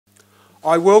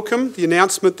I welcome the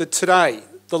announcement that today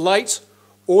the late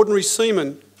Ordinary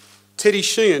Seaman Teddy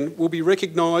Sheean will be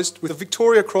recognised with the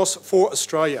Victoria Cross for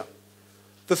Australia,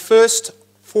 the first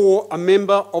for a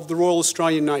member of the Royal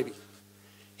Australian Navy.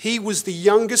 He was the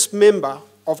youngest member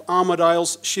of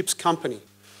Armidale's ship's company.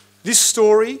 This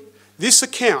story, this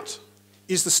account,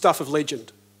 is the stuff of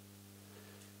legend.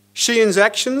 Sheean's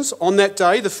actions on that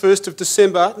day, the 1st of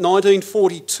December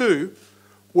 1942,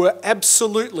 were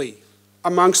absolutely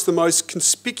amongst the most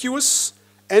conspicuous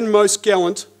and most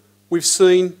gallant we've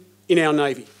seen in our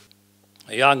Navy.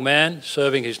 A young man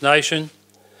serving his nation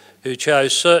who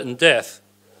chose certain death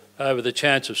over the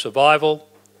chance of survival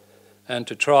and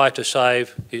to try to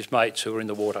save his mates who were in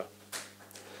the water.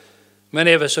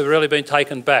 Many of us have really been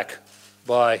taken back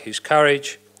by his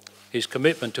courage, his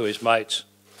commitment to his mates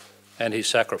and his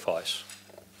sacrifice.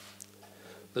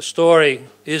 The story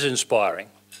is inspiring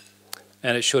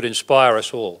and it should inspire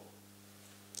us all.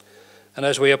 And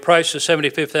as we approach the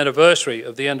 75th anniversary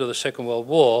of the end of the Second World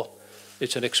War,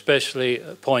 it's an especially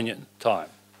poignant time.